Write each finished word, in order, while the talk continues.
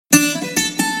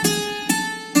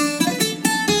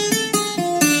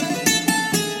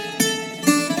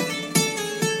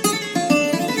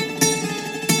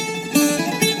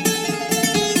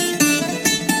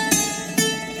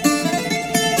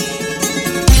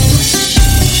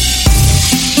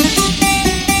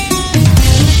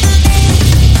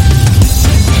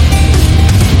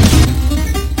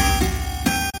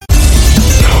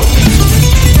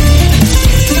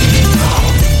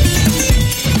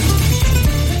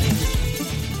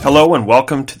Hello and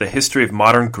welcome to the History of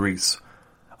Modern Greece.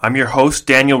 I'm your host,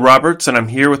 Daniel Roberts, and I'm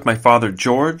here with my father,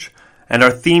 George, and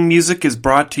our theme music is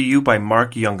brought to you by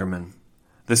Mark Youngerman.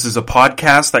 This is a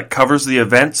podcast that covers the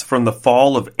events from the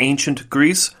fall of ancient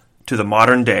Greece to the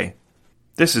modern day.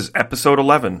 This is episode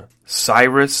 11,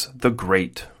 Cyrus the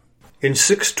Great. In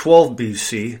 612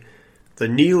 BC, the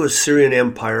Neo-Assyrian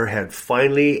Empire had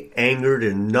finally angered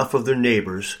enough of their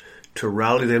neighbors to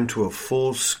rally them to a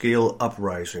full-scale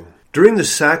uprising. During the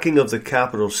sacking of the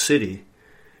capital city,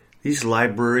 these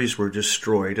libraries were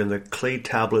destroyed and the clay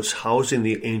tablets housing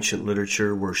the ancient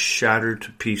literature were shattered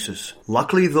to pieces.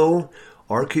 Luckily, though,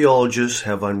 archaeologists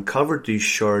have uncovered these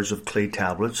shards of clay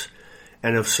tablets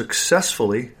and have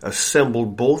successfully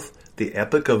assembled both the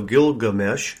Epic of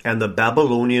Gilgamesh and the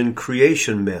Babylonian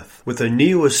creation myth. With the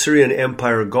Neo-Assyrian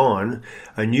Empire gone,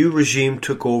 a new regime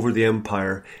took over the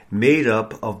empire made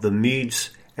up of the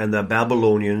Medes and the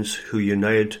Babylonians who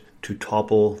united to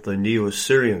topple the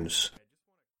Neo-Assyrians.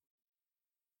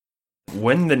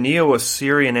 When the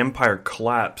Neo-Assyrian Empire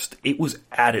collapsed, it was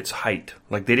at its height.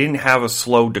 They didn't have a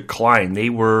slow decline. They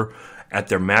were at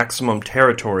their maximum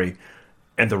territory.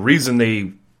 And the reason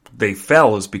they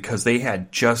fell is because they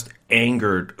had just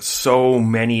angered so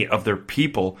many of their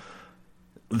people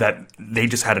that they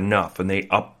just had enough, and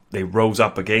they rose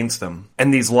up against them.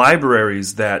 And these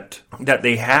libraries that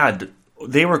they had,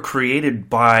 they were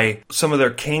created by some of their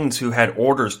kings who had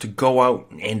orders to go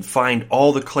out and find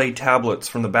all the clay tablets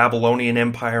from the Babylonian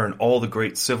Empire and all the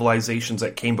great civilizations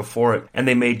that came before it. And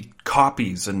they made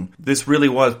copies. And this really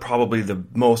was probably the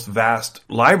most vast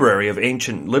library of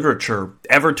ancient literature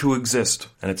ever to exist.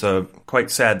 And it's quite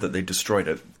sad that they destroyed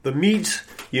it. The Medes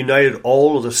united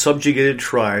all of the subjugated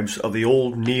tribes of the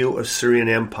old Neo-Assyrian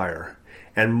Empire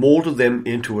and molded them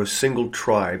into a single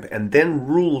tribe and then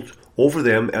ruled over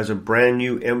them as a brand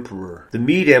new emperor. The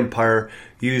Mede Empire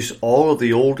used all of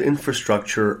the old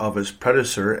infrastructure of its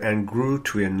predecessor and grew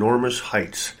to enormous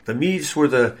heights. The Medes were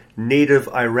the native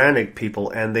Iranic people,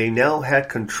 and they now had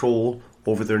control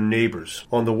over their neighbors.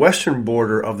 On the western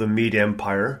border of the Mede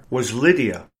Empire was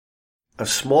Lydia, a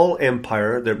small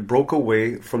empire that broke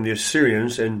away from the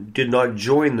Assyrians and did not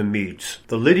join the Medes.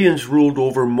 The Lydians ruled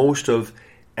over most of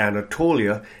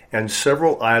Anatolia and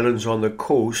several islands on the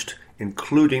coast,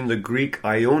 including the Greek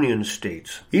Ionian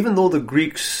states. Even though the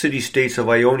Greek city-states of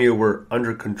Ionia were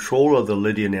under control of the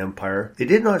Lydian Empire, they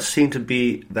did not seem to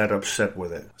be that upset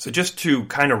with it. So just to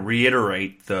kind of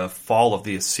reiterate the fall of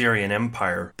the Assyrian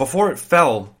Empire, before it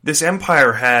fell, this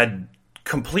empire had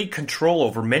complete control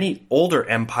over many older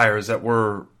empires that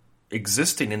were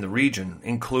existing in the region,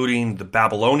 including the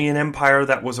Babylonian Empire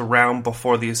that was around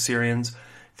before the Assyrians.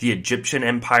 The Egyptian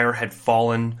Empire had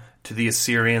fallen to the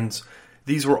Assyrians.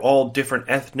 These were all different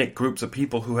ethnic groups of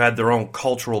people who had their own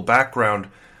cultural background,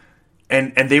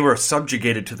 and they were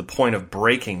subjugated to the point of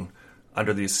breaking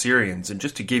under the Assyrians. And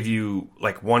just to give you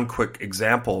one quick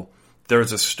example,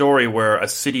 there's a story where a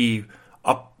city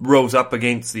rose up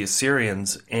against the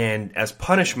Assyrians, and as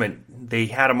punishment, they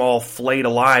had them all flayed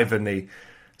alive, and they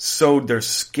sewed their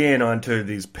skin onto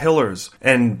these pillars.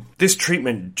 And this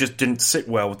treatment just didn't sit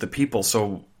well with the people,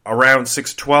 so around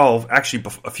 612, actually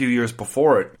a few years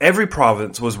before it, every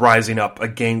province was rising up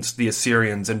against the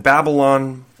Assyrians, and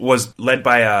Babylon was led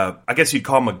by I guess you'd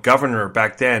call him a governor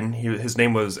back then. His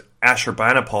name was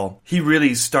Ashurbanipal. He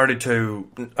really started to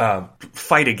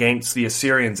fight against the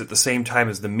Assyrians at the same time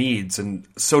as the Medes, and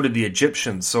so did the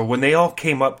Egyptians. So when they all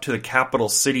came up to the capital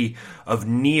city of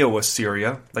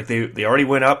Neo-Assyria, they already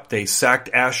went up, they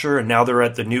sacked Ashur, and now they're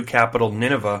at the new capital,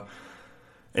 Nineveh.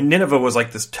 And Nineveh was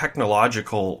like this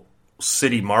technological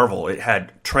city marvel. It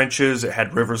had trenches, it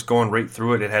had rivers going right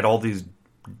through it, it had all these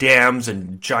dams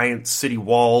and giant city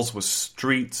walls with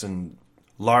streets and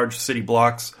large city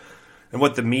blocks. And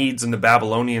what the Medes and the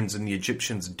Babylonians and the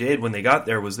Egyptians did when they got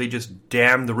there was they just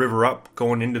dammed the river up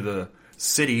going into the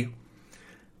city.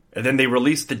 And then they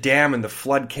released the dam and the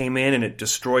flood came in and it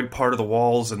destroyed part of the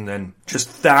walls, and then just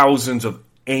thousands of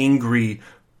angry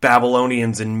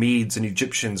Babylonians and Medes and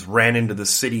Egyptians ran into the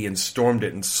city and stormed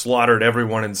it and slaughtered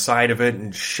everyone inside of it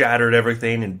and shattered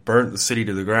everything and burnt the city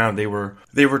to the ground. They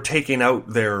were taking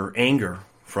out their anger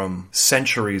from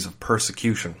centuries of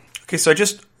persecution. Okay, so I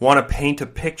just want to paint a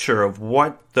picture of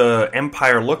what the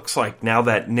empire looks like now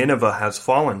that Nineveh has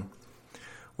fallen.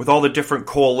 With all the different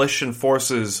coalition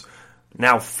forces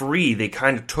now free, they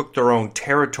kind of took their own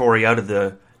territory out of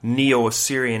the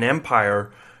Neo-Assyrian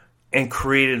Empire and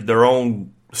created their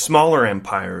own smaller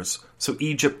empires. So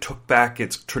Egypt took back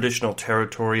its traditional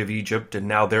territory of Egypt, and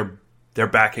now they're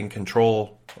back in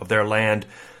control of their land.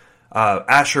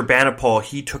 Ashurbanipal,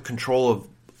 he took control of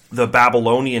the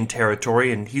Babylonian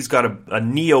territory, and he's got a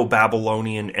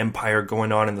Neo-Babylonian empire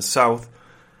going on in the south.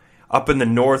 Up in the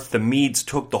north, the Medes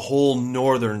took the whole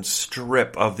northern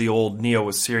strip of the old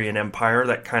Neo-Assyrian Empire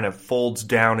that kind of folds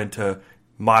down into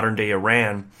modern-day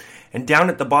Iran. And down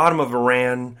at the bottom of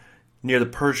Iran, near the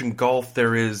Persian Gulf,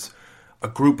 there is a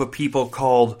group of people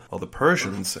called, the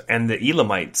Persians and the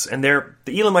Elamites. And the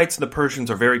Elamites and the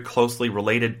Persians are very closely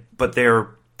related, but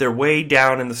they're way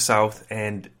down in the south,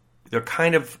 and they're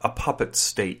kind of a puppet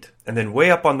state. And then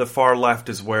way up on the far left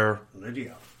is where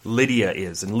Lydia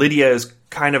is. And Lydia is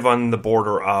kind of on the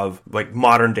border of like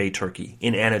modern-day Turkey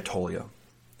in Anatolia.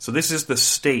 So this is the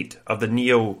state of the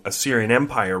Neo-Assyrian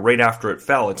Empire right after it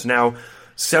fell. It's now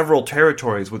several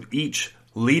territories with each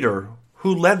leader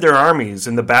who led their armies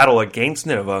in the battle against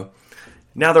Nineveh.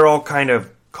 Now they're all kind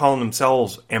of calling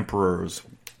themselves emperors,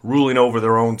 ruling over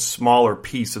their own smaller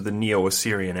piece of the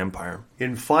Neo-Assyrian Empire.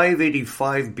 In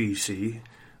 585 BC,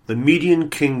 the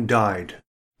Median king died,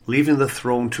 leaving the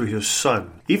throne to his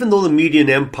son. Even though the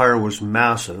Median Empire was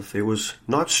massive, it was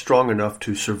not strong enough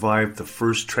to survive the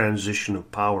first transition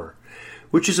of power,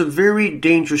 which is a very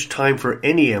dangerous time for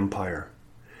any empire.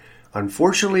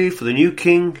 Unfortunately for the new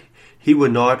king, he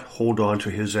would not hold on to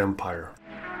his empire.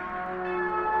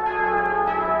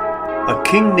 A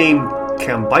king named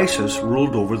Cambyses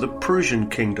ruled over the Persian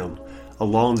kingdom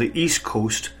along the east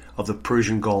coast of the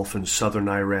Persian Gulf in southern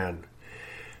Iran.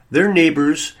 Their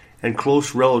neighbors and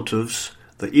close relatives,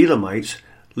 the Elamites,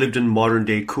 lived in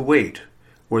modern-day Kuwait,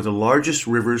 where the largest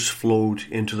rivers flowed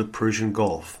into the Persian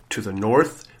Gulf. To the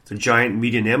north, the giant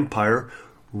Median Empire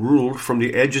ruled from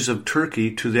the edges of Turkey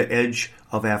to the edge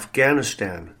of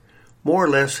Afghanistan, more or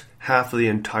less half of the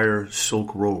entire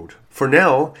Silk Road. For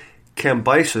now,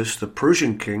 Cambyses, the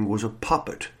Persian king, was a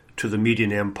puppet to the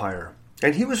Median Empire,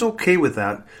 and he was okay with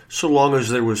that so long as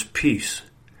there was peace.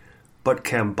 But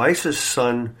Cambyses'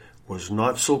 son was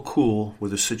not so cool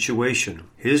with the situation.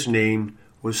 His name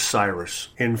was Cyrus.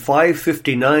 In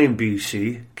 559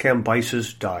 BC,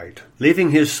 Cambyses died,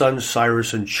 leaving his son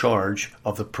Cyrus in charge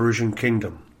of the Persian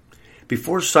kingdom.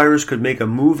 Before Cyrus could make a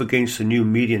move against the new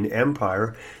Median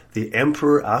Empire, the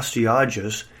Emperor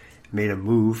Astyages made a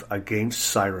move against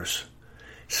Cyrus,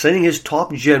 sending his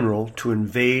top general to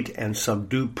invade and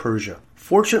subdue Persia.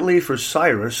 Fortunately for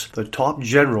Cyrus, the top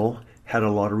general had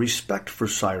a lot of respect for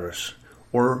Cyrus,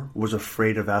 or was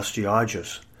afraid of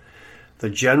Astyages. The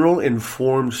general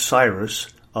informed Cyrus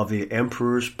of the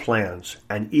emperor's plans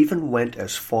and even went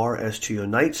as far as to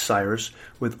unite Cyrus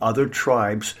with other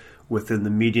tribes within the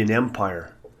Median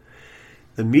Empire.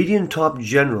 The Median top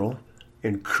general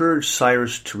encouraged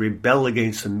Cyrus to rebel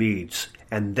against the Medes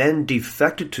and then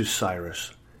defected to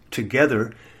Cyrus.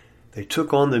 Together, they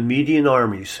took on the Median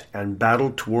armies and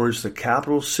battled towards the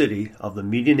capital city of the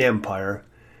Median Empire,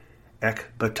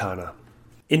 Ecbatana.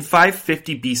 In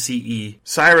 550 BCE,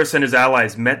 Cyrus and his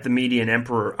allies met the Median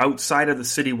emperor outside of the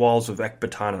city walls of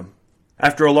Ecbatana.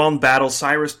 After a long battle,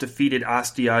 Cyrus defeated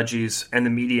Astyages and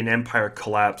the Median Empire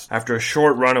collapsed after a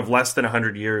short run of less than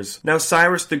 100 years. Now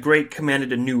Cyrus the Great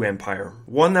commanded a new empire,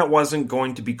 one that wasn't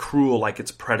going to be cruel like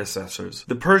its predecessors.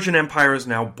 The Persian Empire is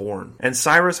now born, and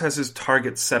Cyrus has his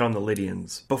targets set on the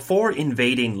Lydians. Before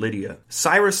invading Lydia,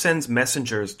 Cyrus sends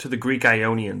messengers to the Greek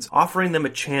Ionians, offering them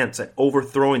a chance at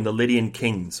overthrowing the Lydian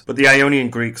kings, but the Ionian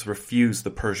Greeks refused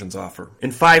the Persians' offer. In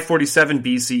 547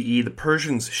 BCE, the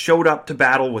Persians showed up to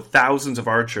battle with thousands of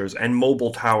archers and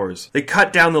mobile towers. They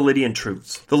cut down the Lydian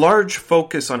troops. The large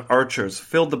focus on archers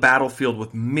filled the battlefield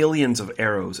with millions of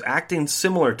arrows, acting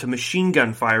similar to machine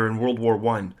gun fire in World War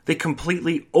I. They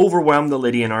completely overwhelmed the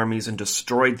Lydian armies and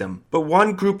destroyed them. But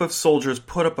one group of soldiers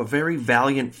put up a very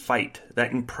valiant fight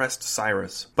that impressed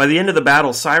Cyrus. By the end of the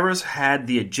battle, Cyrus had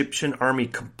the Egyptian army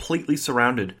completely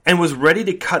surrounded and was ready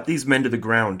to cut these men to the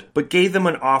ground, but gave them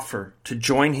an offer to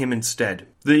join him instead.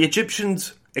 The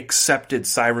Egyptians accepted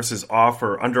Cyrus's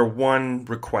offer under one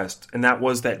request, and that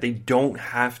was that they don't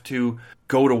have to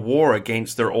go to war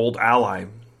against their old ally.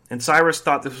 And Cyrus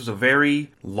thought this was a very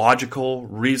logical,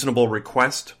 reasonable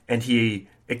request, and he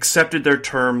accepted their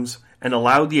terms and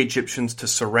allowed the Egyptians to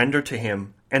surrender to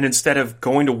him. And instead of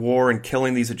going to war and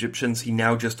killing these Egyptians, he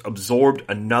now just absorbed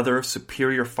another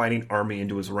superior fighting army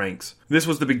into his ranks. This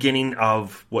was the beginning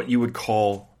of what you would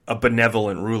call a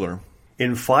benevolent ruler.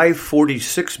 In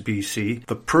 546 BC,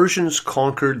 the Persians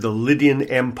conquered the Lydian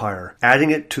Empire,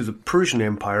 adding it to the Persian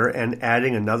Empire and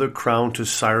adding another crown to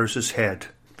Cyrus's head.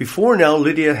 Before now,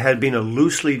 Lydia had been a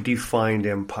loosely defined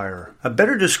empire. A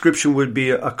better description would be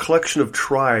a collection of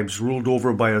tribes ruled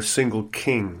over by a single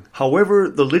king. However,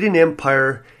 the Lydian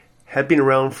Empire had been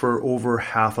around for over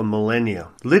half a millennia.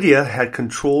 Lydia had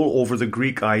control over the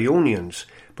Greek Ionians,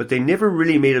 but they never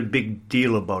really made a big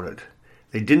deal about it.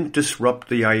 They didn't disrupt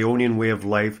the Ionian way of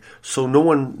life, so no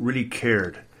one really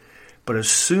cared. But as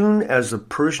soon as the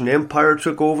Persian Empire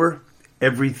took over,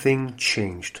 everything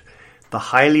changed. The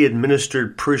highly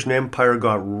administered Persian Empire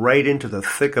got right into the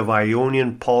thick of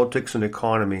Ionian politics and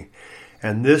economy,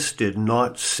 and this did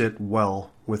not sit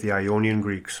well with the Ionian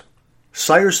Greeks.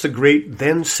 Cyrus the Great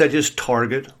then set his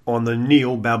target on the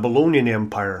Neo-Babylonian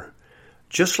Empire.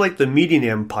 Just like the Median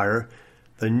Empire,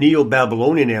 the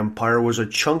Neo-Babylonian Empire was a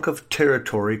chunk of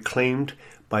territory claimed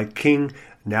by King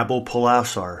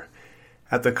Nabopolassar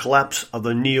at the collapse of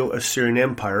the Neo-Assyrian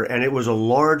Empire, and it was a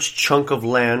large chunk of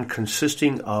land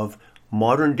consisting of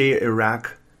modern-day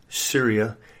Iraq,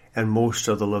 Syria, and most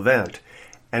of the Levant.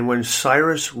 And when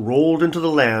Cyrus rolled into the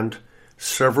land,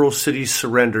 several cities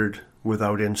surrendered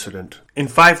without incident. In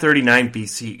 539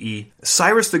 BCE,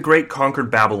 Cyrus the Great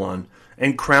conquered Babylon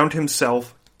and crowned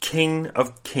himself King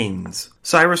of Kings.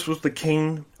 Cyrus was the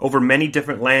king over many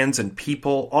different lands and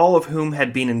people, all of whom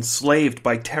had been enslaved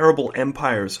by terrible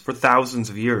empires for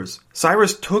thousands of years.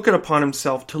 Cyrus took it upon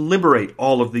himself to liberate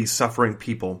all of these suffering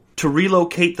people, to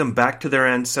relocate them back to their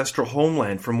ancestral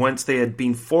homeland from whence they had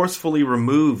been forcefully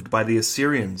removed by the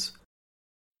Assyrians.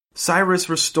 Cyrus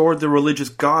restored the religious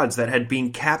gods that had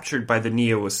been captured by the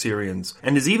Neo-Assyrians,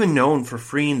 and is even known for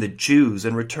freeing the Jews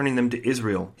and returning them to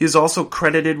Israel. He is also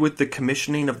credited with the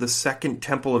commissioning of the Second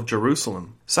Temple of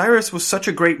Jerusalem. Cyrus was such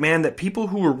a great man that people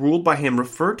who were ruled by him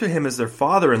referred to him as their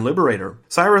father and liberator.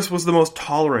 Cyrus was the most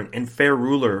tolerant and fair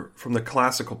ruler from the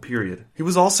classical period. He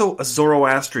was also a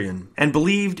Zoroastrian, and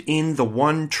believed in the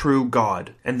one true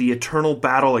God, and the eternal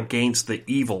battle against the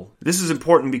evil. This is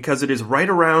important because it is right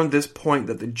around this point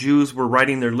that the Jews were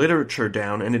writing their literature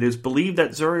down, and it is believed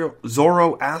that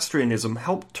Zoroastrianism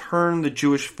helped turn the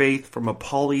Jewish faith from a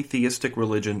polytheistic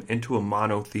religion into a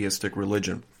monotheistic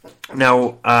religion.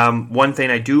 Now, one thing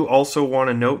I do also want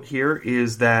to note here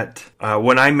is that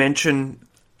when I mention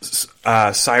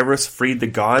Cyrus freed the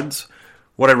gods,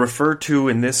 what I refer to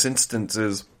in this instance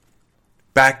is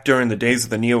back during the days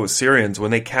of the Neo-Assyrians, when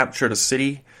they captured a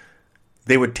city,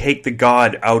 they would take the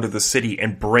god out of the city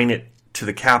and bring it to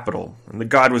the capital. And the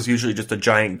god was usually just a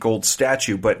giant gold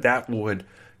statue, but that would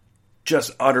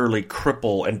just utterly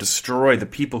cripple and destroy the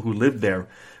people who lived there.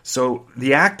 So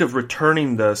the act of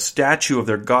returning the statue of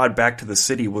their god back to the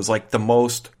city was like the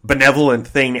most benevolent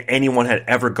thing anyone had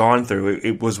ever gone through.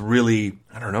 It was really,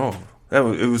 I don't know,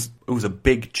 it was a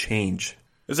big change.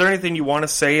 Is there anything you want to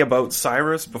say about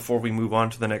Cyrus before we move on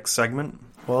to the next segment?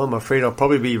 Well, I'm afraid I'll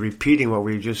probably be repeating what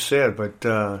we just said,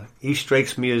 but he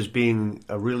strikes me as being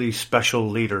a really special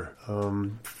leader.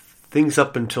 Things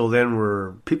up until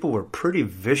then people were pretty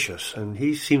vicious, and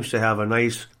he seems to have a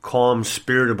nice, calm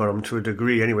spirit about him to a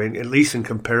degree anyway, at least in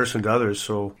comparison to others.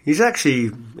 So he's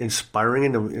actually inspiring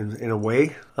in a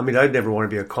way. I mean, I'd never want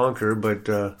to be a conqueror, but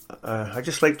I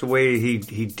just like the way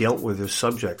he dealt with his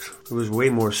subjects. It was way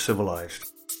more civilized.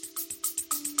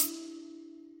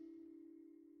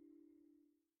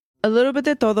 A Little Bit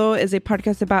de Todo is a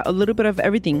podcast about a little bit of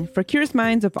everything for curious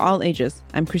minds of all ages.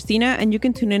 I'm Christina, and you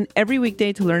can tune in every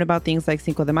weekday to learn about things like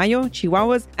Cinco de Mayo,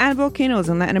 Chihuahuas, and volcanoes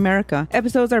in Latin America.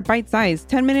 Episodes are bite-sized,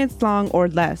 10 minutes long or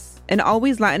less, and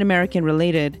always Latin American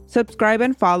related. Subscribe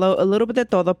and follow A Little Bit de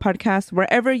Todo podcast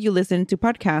wherever you listen to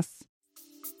podcasts.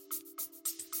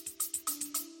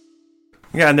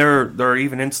 Yeah, and there are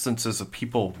even instances of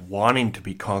people wanting to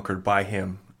be conquered by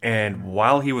him, and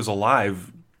while he was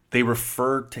alive, they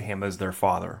referred to him as their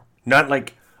father. Not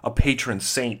like a patron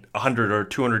saint 100 or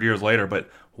 200 years later, but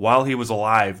while he was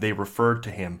alive, they referred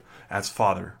to him as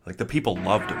father. Like, the people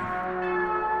loved him.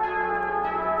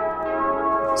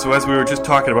 So as we were just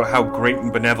talking about how great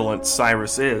and benevolent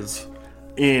Cyrus is,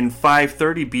 in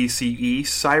 530 BCE,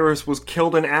 Cyrus was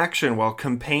killed in action while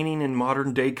campaigning in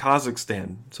modern-day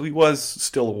Kazakhstan. So he was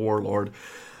still a warlord.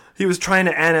 He was trying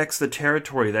to annex the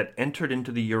territory that entered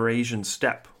into the Eurasian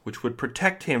steppe, which would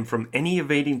protect him from any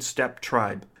invading steppe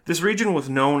tribe. This region was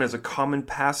known as a common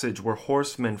passage where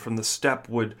horsemen from the steppe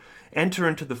would enter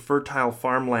into the fertile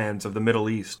farmlands of the Middle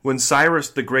East. When Cyrus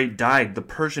the Great died, the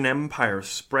Persian Empire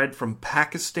spread from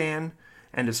Pakistan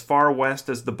and as far west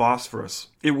as the Bosphorus.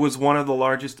 It was one of the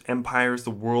largest empires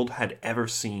the world had ever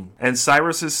seen. And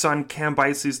Cyrus's son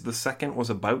Cambyses II was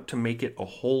about to make it a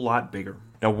whole lot bigger.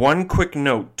 Now, one quick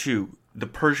note, too. The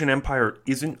Persian Empire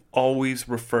isn't always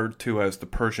referred to as the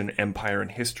Persian Empire in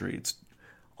history. It's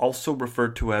also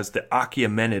referred to as the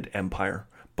Achaemenid Empire,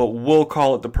 but we'll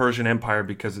call it the Persian Empire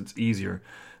because it's easier.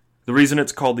 The reason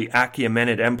it's called the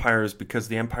Achaemenid Empire is because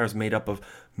the empire is made up of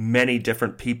many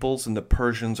different peoples, and the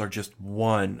Persians are just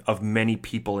one of many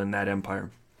people in that empire.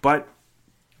 But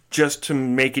just to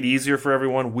make it easier for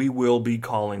everyone, we will be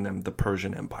calling them the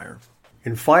Persian Empire.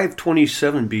 In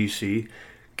 527 BC,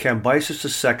 Cambyses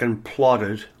II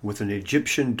plotted with an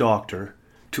Egyptian doctor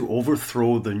to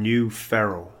overthrow the new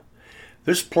pharaoh.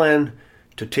 This plan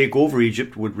to take over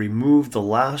Egypt would remove the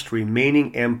last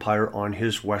remaining empire on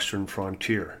his western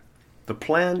frontier. The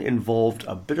plan involved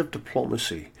a bit of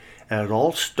diplomacy, and it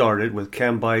all started with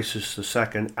Cambyses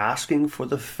II asking for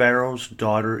the pharaoh's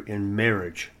daughter in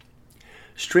marriage.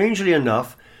 Strangely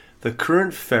enough, the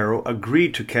current pharaoh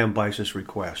agreed to Cambyses'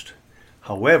 request.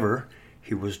 However,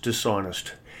 he was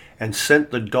dishonest and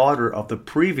sent the daughter of the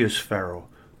previous pharaoh,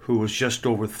 who was just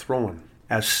overthrown.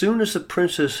 As soon as the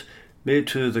princess made it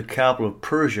to the capital of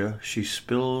Persia, she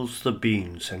spills the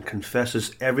beans and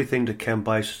confesses everything to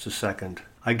Cambyses II.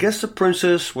 I guess the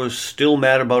princess was still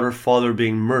mad about her father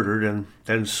being murdered and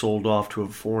then sold off to a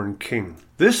foreign king.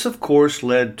 This, of course,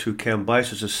 led to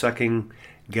Cambyses II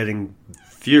getting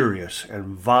furious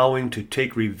and vowing to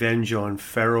take revenge on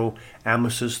Pharaoh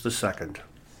Amasis II.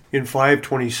 In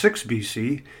 526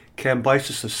 BC,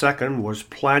 Cambyses II was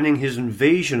planning his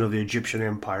invasion of the Egyptian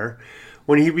Empire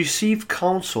when he received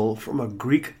counsel from a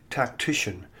Greek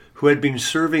tactician who had been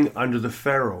serving under the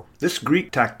pharaoh. This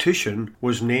Greek tactician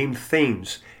was named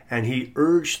Thanes, and he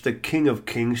urged the King of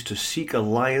Kings to seek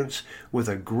alliance with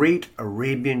a great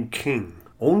Arabian king.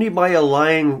 Only by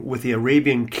allying with the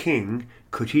Arabian king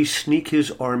could he sneak his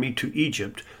army to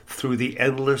Egypt through the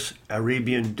endless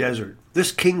Arabian desert.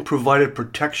 This king provided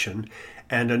protection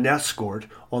and an escort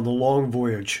on the long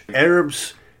voyage.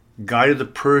 Arabs guided the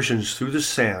Persians through the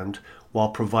sand while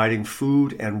providing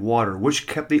food and water, which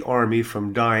kept the army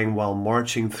from dying while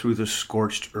marching through the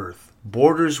scorched earth.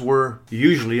 Borders were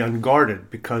usually unguarded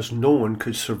because no one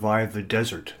could survive the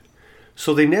desert,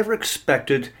 so they never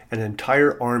expected an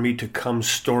entire army to come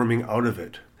storming out of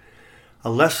it. A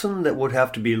lesson that would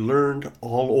have to be learned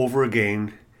all over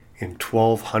again in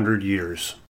 1200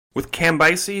 years. With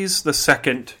Cambyses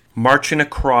II marching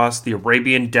across the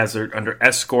Arabian desert under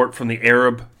escort from the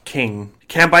Arab king,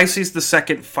 Cambyses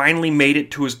II finally made it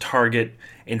to his target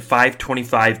in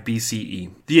 525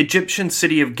 BCE. The Egyptian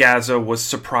city of Gaza was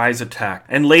surprise attacked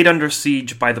and laid under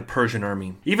siege by the Persian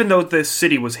army. Even though this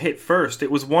city was hit first, it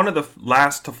was one of the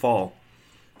last to fall.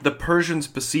 The Persians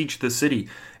besieged the city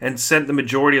and sent the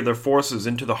majority of their forces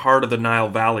into the heart of the Nile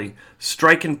Valley,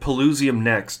 striking Pelusium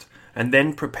next, and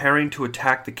then preparing to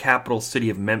attack the capital city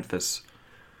of Memphis.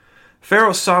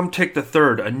 Pharaoh Psamtik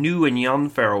III, a new and young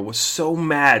pharaoh, was so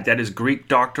mad that his Greek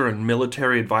doctor and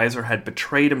military advisor had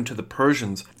betrayed him to the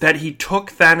Persians that he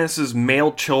took Thanes'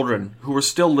 male children, who were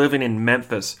still living in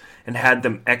Memphis, and had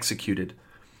them executed.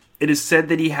 It is said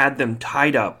that he had them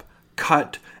tied up,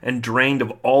 cut, and drained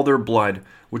of all their blood,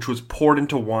 which was poured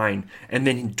into wine, and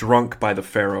then drunk by the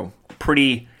pharaoh.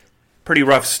 Pretty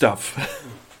rough stuff.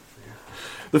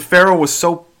 The pharaoh was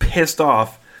so pissed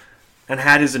off and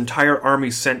had his entire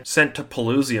army sent to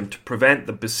Pelusium to prevent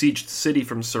the besieged city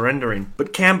from surrendering.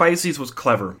 But Cambyses was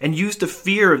clever and used the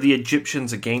fear of the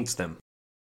Egyptians against them.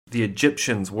 The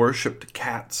Egyptians worshipped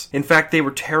cats. In fact, they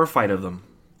were terrified of them.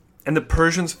 And the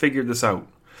Persians figured this out.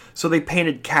 So they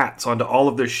painted cats onto all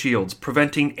of their shields,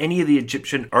 preventing any of the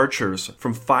Egyptian archers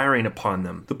from firing upon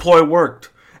them. The ploy worked.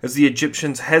 As the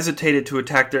Egyptians hesitated to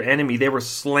attack their enemy, they were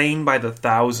slain by the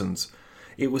thousands.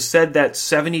 It was said that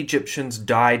 7 Egyptians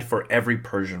died for every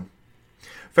Persian.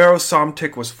 Pharaoh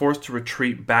Psamtik was forced to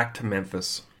retreat back to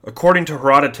Memphis. According to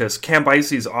Herodotus,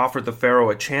 Cambyses offered the pharaoh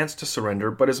a chance to surrender,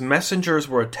 but his messengers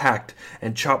were attacked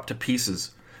and chopped to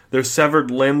pieces, their severed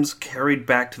limbs carried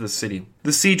back to the city.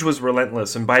 The siege was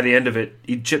relentless, and by the end of it,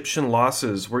 Egyptian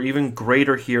losses were even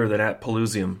greater here than at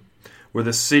Pelusium. Where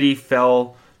the city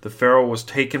fell, the pharaoh was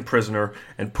taken prisoner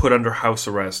and put under house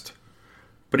arrest.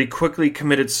 But he quickly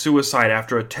committed suicide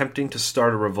after attempting to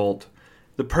start a revolt.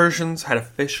 The Persians had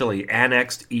officially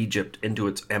annexed Egypt into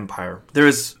its empire. There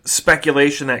is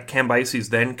speculation that Cambyses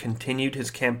then continued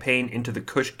his campaign into the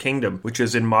Kush kingdom, which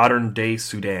is in modern-day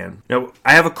Sudan. Now,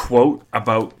 I have a quote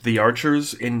about the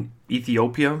archers in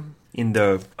Ethiopia in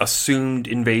the assumed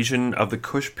invasion of the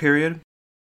Kush period.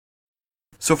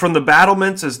 So from the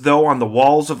battlements as though on the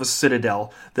walls of a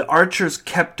citadel, the archers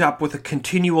kept up with a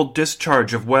continual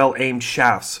discharge of well-aimed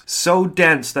shafts, so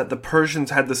dense that the Persians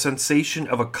had the sensation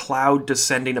of a cloud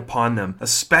descending upon them,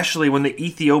 especially when the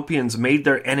Ethiopians made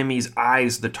their enemies'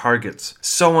 eyes the targets.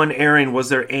 So unerring was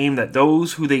their aim that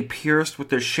those who they pierced with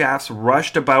their shafts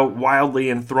rushed about wildly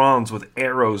in throngs with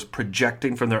arrows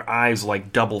projecting from their eyes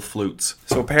like double flutes.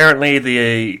 So apparently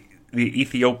the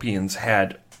Ethiopians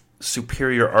had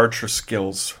superior archer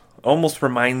skills Almost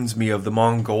reminds me of the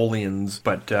Mongolians,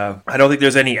 but I don't think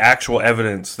there's any actual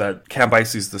evidence that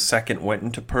Cambyses II went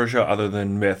into Persia other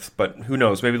than myth, but who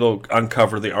knows, maybe they'll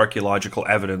uncover the archaeological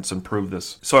evidence and prove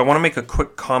this. So I want to make a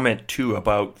quick comment too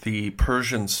about the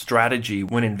Persian strategy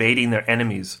when invading their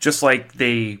enemies. Just like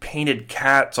they painted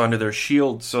cats onto their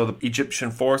shields so the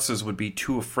Egyptian forces would be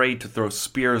too afraid to throw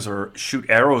spears or shoot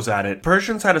arrows at it,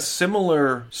 Persians had a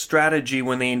similar strategy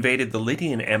when they invaded the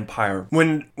Lydian Empire.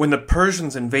 When the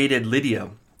Persians invaded Lydia,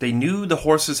 they knew the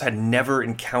horses had never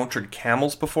encountered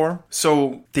camels before,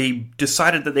 so they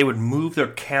decided that they would move their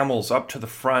camels up to the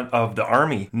front of the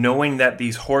army, knowing that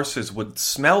these horses would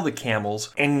smell the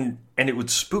camels and it would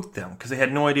spook them because they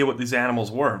had no idea what these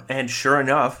animals were. And sure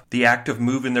enough, the act of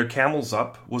moving their camels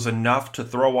up was enough to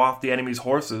throw off the enemy's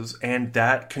horses, and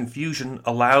that confusion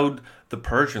allowed the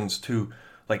Persians to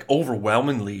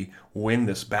overwhelmingly win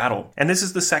this battle. And this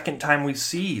is the second time we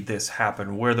see this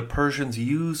happen, where the Persians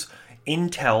use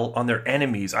intel on their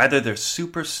enemies, either their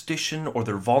superstition or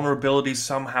their vulnerabilities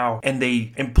somehow, and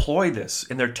they employ this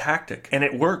in their tactic, and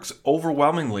it works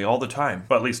overwhelmingly all the time.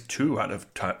 Well, at least 2 out of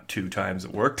 2 times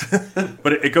it worked.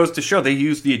 But it goes to show they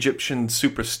used the Egyptian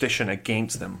superstition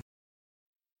against them.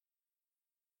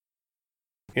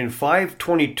 In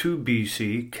 522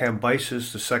 BC,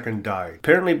 Cambyses II died,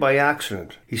 apparently by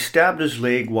accident. He stabbed his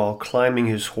leg while climbing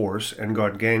his horse and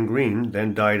got gangrene,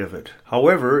 then died of it.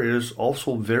 However, it is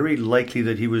also very likely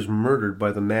that he was murdered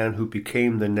by the man who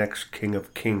became the next King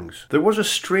of Kings. There was a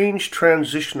strange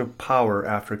transition of power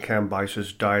after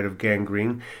Cambyses died of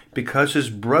gangrene because his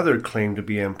brother claimed to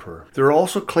be emperor. There are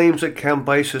also claims that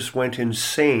Cambyses went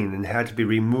insane and had to be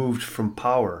removed from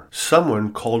power.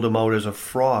 Someone called him out as a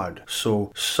fraud,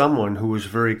 so someone who was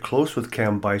very close with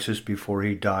Cambyses before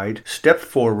he died stepped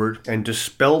forward and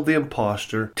dispelled the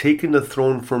impostor, taking the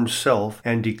throne for himself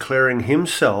and declaring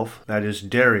himself, that is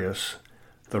Darius,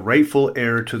 the rightful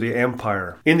heir to the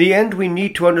empire. In the end, we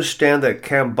need to understand that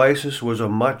Cambyses was a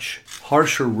much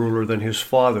harsher ruler than his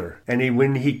father, and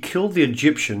when he killed the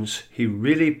Egyptians, he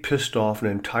really pissed off an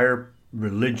entire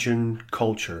religion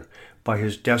culture by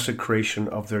his desecration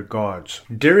of their gods.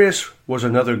 Darius was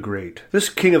another great. This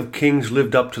King of Kings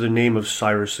lived up to the name of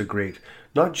Cyrus the Great,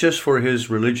 not just for his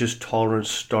religious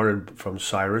tolerance started from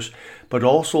Cyrus, but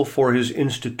also for his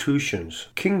institutions.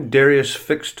 King Darius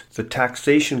fixed the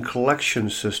taxation collection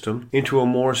system into a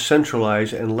more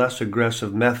centralized and less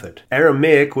aggressive method.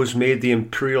 Aramaic was made the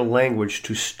imperial language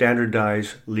to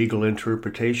standardize legal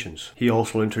interpretations. He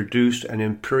also introduced an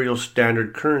imperial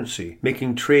standard currency,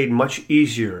 making trade much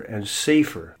easier and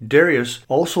safer. Darius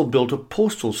also built a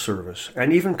postal service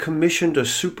and even commissioned a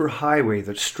superhighway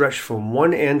that stretched from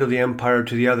one end of the empire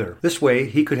to the other. This way,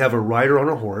 he could have a rider on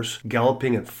a horse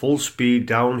galloping at full speed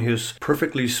down his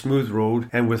perfectly smooth road,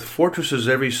 and with fortresses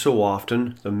every so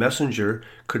often, the messenger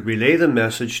could relay the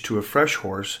message to a fresh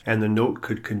horse and the note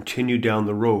could continue down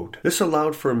the road. This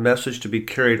allowed for a message to be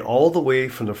carried all the way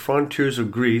from the frontiers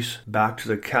of Greece back to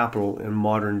the capital in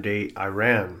modern-day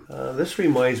Iran. This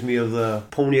reminds me of the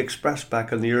Pony Express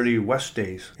back in the early West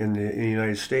days in the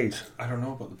United States. I don't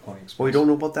know about the Pony Express. Oh, you don't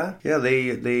know about that? Yeah, they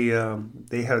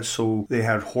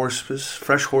had horses,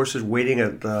 fresh horses waiting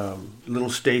at little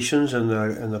stations, and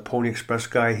the Pony Express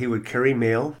guy, he would carry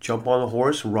mail, jump on the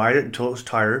horse, ride it until it was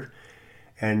tired,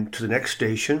 and to the next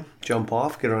station, jump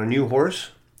off, get on a new horse,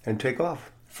 and take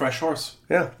off. Fresh horse.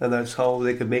 Yeah, and that's how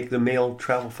they could make the mail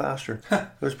travel faster. It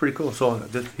was pretty cool. So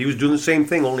he was doing the same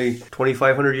thing only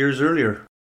 2,500 years earlier.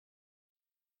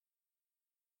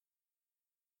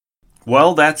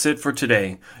 Well, that's it for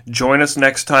today. Join us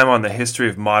next time on the history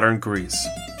of modern Greece.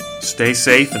 Stay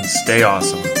safe and stay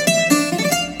awesome.